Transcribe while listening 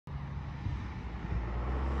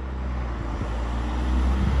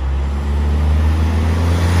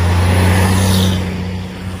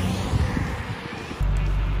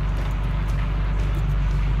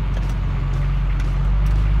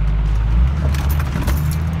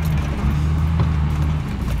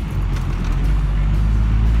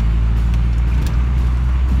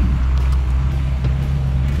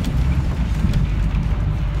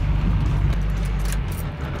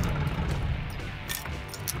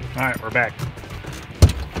Alright, we're back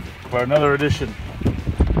for another edition.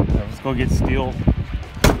 Let's go get steel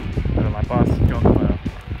out of my boss's junk pile.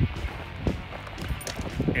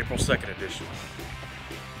 April 2nd edition.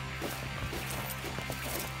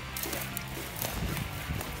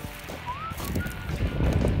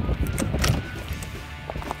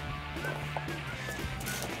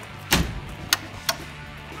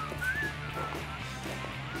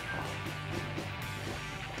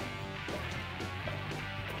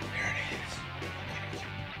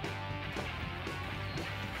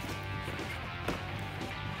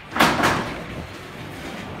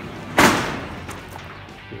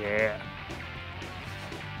 Yeah.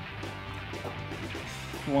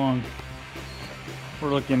 Long. We're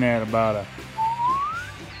looking at about a...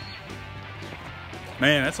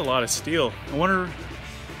 Man, that's a lot of steel. I wonder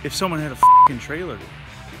if someone had a fucking trailer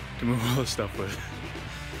to move all this stuff with.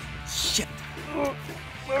 Shit. Oh,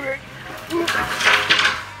 okay.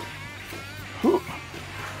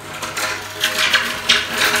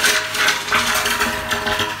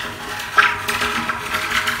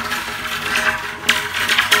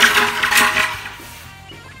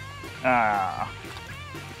 Ah.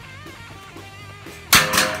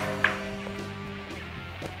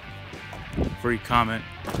 Free comment.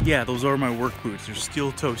 Yeah, those are my work boots. They're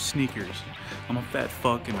steel-toe sneakers. I'm a fat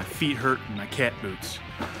fuck and my feet hurt in my cat boots.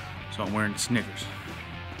 So I'm wearing Snickers.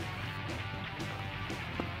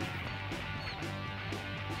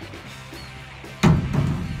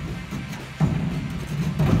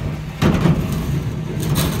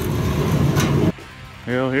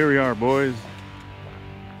 Well, here we are, boys.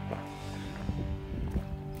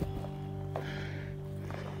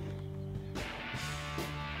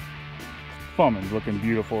 Foreman's looking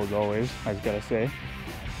beautiful as always, I just gotta say.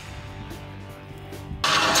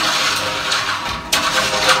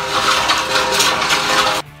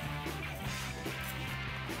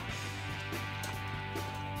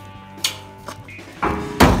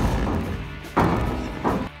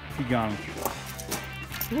 He gone.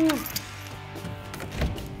 Woo.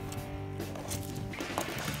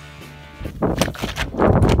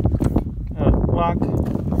 Lock.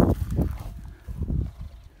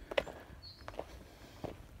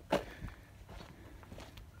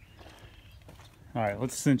 All right,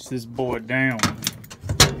 let's cinch this boy down.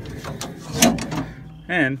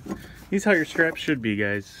 And these how your straps should be,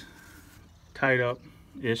 guys. Tied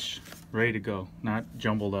up-ish, ready to go, not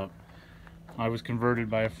jumbled up. I was converted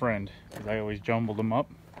by a friend because I always jumbled them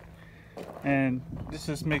up. And this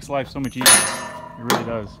just makes life so much easier. It really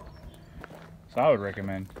does. So I would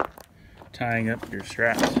recommend tying up your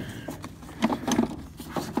straps.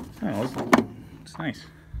 Oh, it's nice.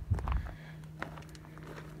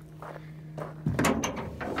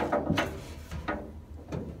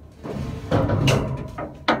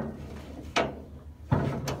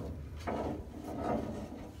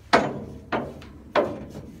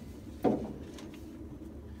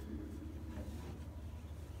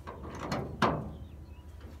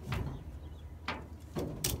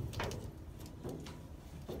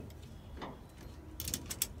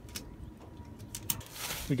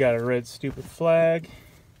 We got a red stupid flag.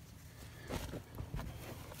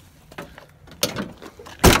 Let's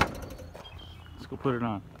go put it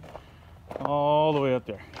on. All the way up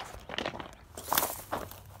there.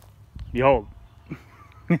 Behold.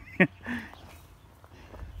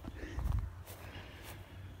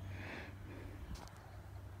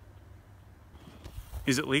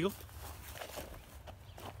 Is it legal?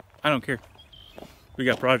 I don't care. We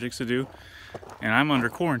got projects to do, and I'm under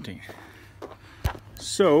quarantine.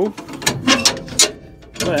 So,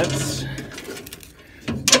 let's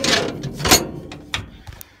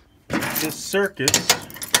put this circus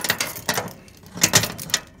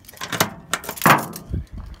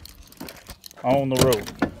on the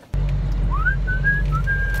road.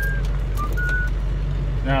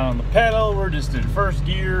 Now on the pedal, we're just in first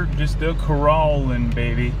gear, just a crawling,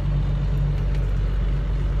 baby.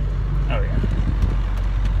 Oh yeah.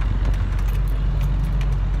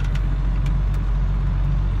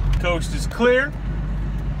 Coast is clear.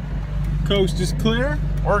 Coast is clear.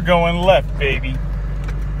 We're going left, baby.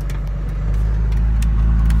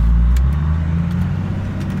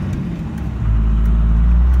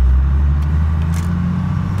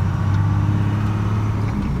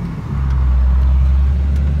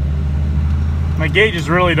 My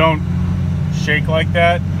gauges really don't shake like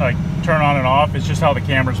that, like turn on and off. It's just how the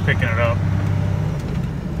camera's picking it up.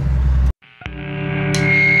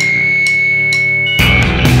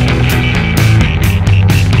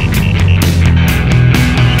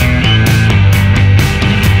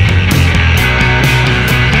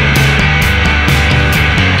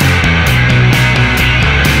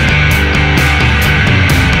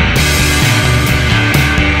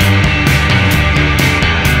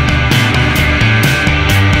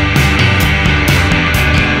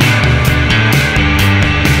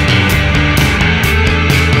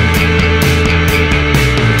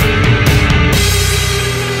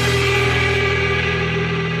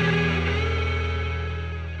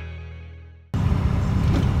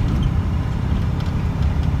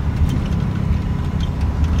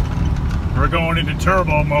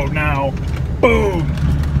 turbo mode now. Boom!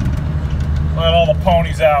 Let all the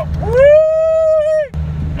ponies out. Woo!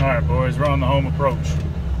 All right, boys, we're on the home approach.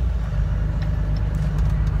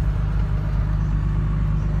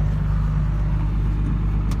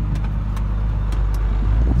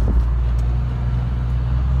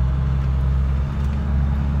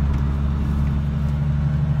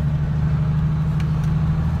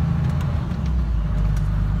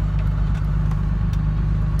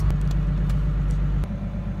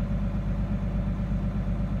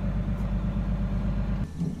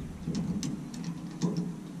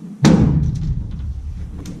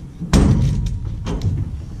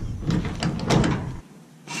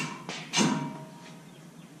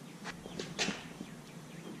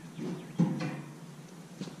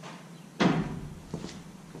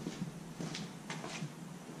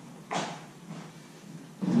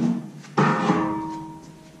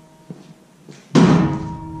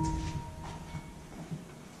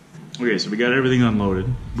 Okay, so we got everything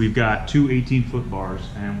unloaded. We've got two 18-foot bars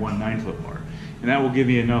and one 9-foot bar. And that will give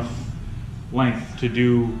you enough length to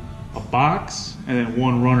do a box and then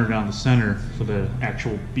one runner down the center for the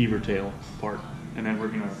actual beaver tail part. And then we're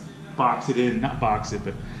gonna box it in, not box it,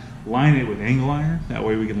 but line it with angle iron. That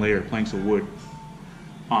way we can lay our planks of wood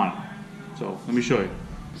on it. So let me show you.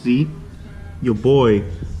 See, your boy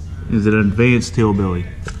is an advanced tailbilly.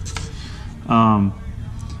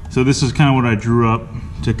 So this is kind of what I drew up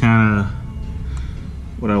to kind of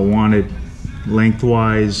what I wanted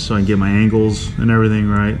lengthwise, so I can get my angles and everything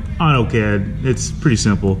right. AutoCAD, it's pretty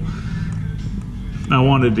simple. I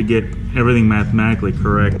wanted to get everything mathematically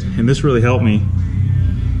correct, and this really helped me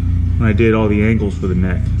when I did all the angles for the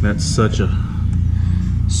neck. That's such a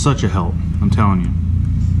help, I'm telling you.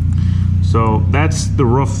 So that's the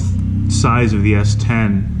rough size of the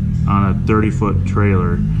S10 on a 30-foot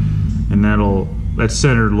trailer, and that's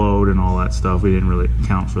centered load and all that stuff. We didn't really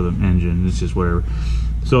account for the engine, it's just whatever.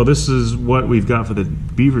 So this is what we've got for the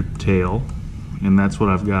Beavertail, and that's what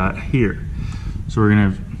I've got here. So we're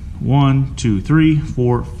gonna have 1, 2, 3,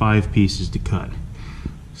 4, 5 pieces to cut.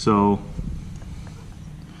 So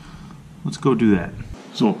let's go do that.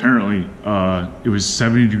 So apparently it was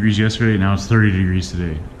 70 degrees yesterday, now it's 30 degrees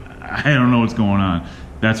today. I don't know what's going on.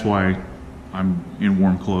 That's why I'm in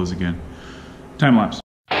warm clothes again. Time lapse.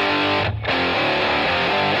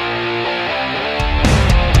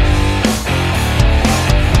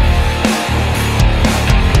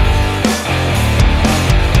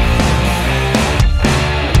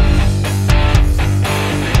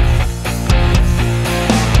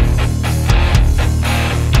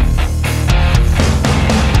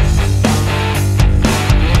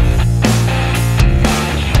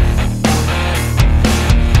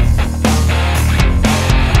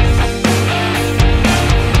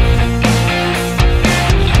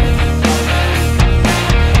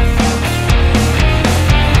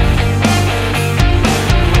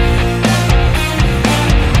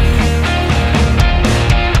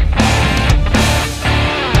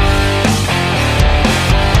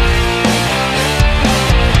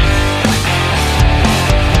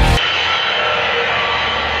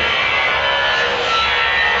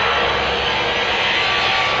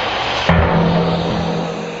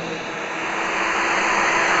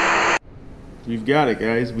 We've got it,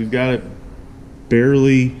 guys. We've got it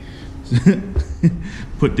barely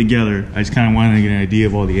put together. I just kind of wanted to get an idea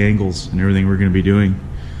of all the angles and everything we're going to be doing.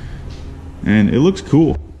 And it looks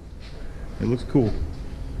cool. It looks cool.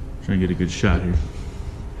 Try and get a good shot here.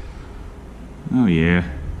 Oh, yeah.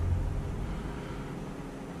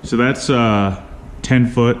 So that's 10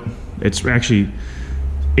 foot. It's actually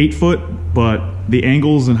 8 foot, but the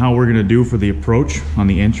angles and how we're going to do for the approach on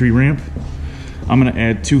the entry ramp, I'm gonna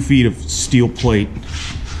add 2 feet of steel plate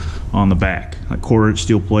on the back, a 1/4 inch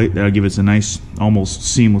steel plate. That'll give us a nice, almost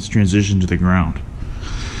seamless transition to the ground.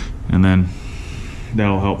 And then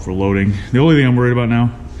that'll help for loading. The only thing I'm worried about now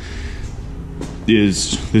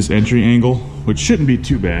is this entry angle, which shouldn't be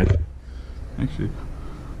too bad. Actually,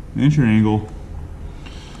 the entry angle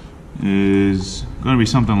is gonna be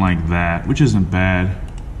something like that, which isn't bad.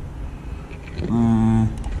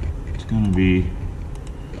 It's gonna be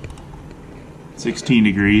 16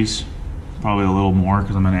 degrees, probably a little more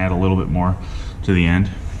because I'm going to add a little bit more to the end.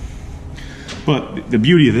 But the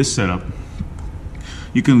beauty of this setup,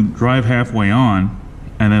 you can drive halfway on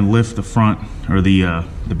and then lift the front or the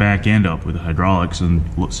back end up with the hydraulics and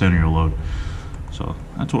center your load. So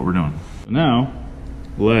that's what we're doing. Now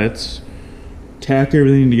let's tack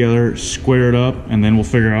everything together, square it up, and then we'll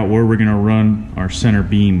figure out where we're going to run our center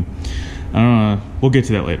beam. We'll get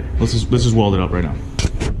to that later. Let's just weld it up right now.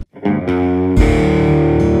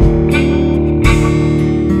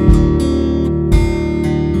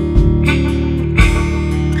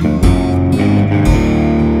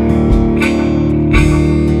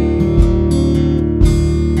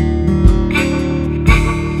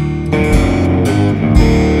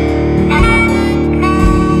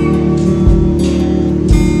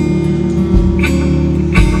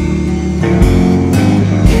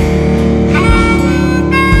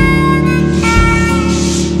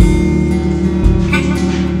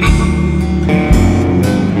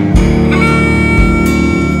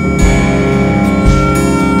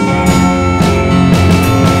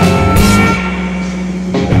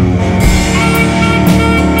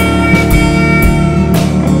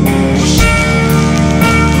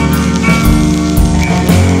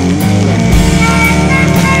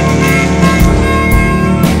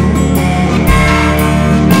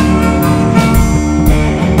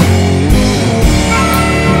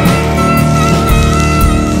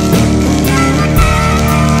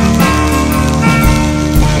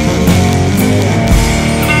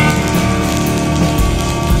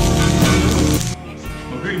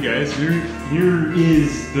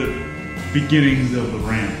 the beginnings of the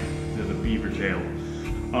ramp to the Beavertail.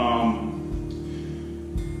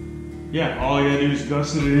 Yeah, all I gotta do is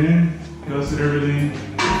gusset it in, gusset everything,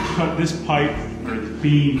 cut this pipe or this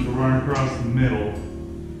beam to run across the middle,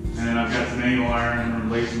 and then I've got some angle iron, or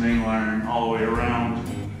lay some angle iron all the way around.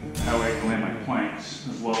 That way I can land my planks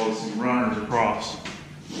as well as some runners across.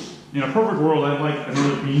 In a perfect world, I'd like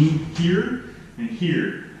another beam here and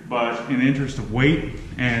here, but in the interest of weight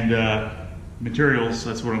and materials,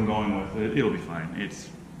 that's what I'm going with. It'll be fine.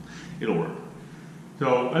 It'll work.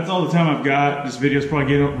 So that's all the time I've got. This video's probably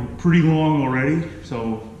getting pretty long already.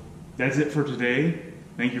 So that's it for today.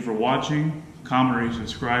 Thank you for watching. Comment, rate,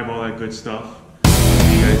 subscribe, all that good stuff.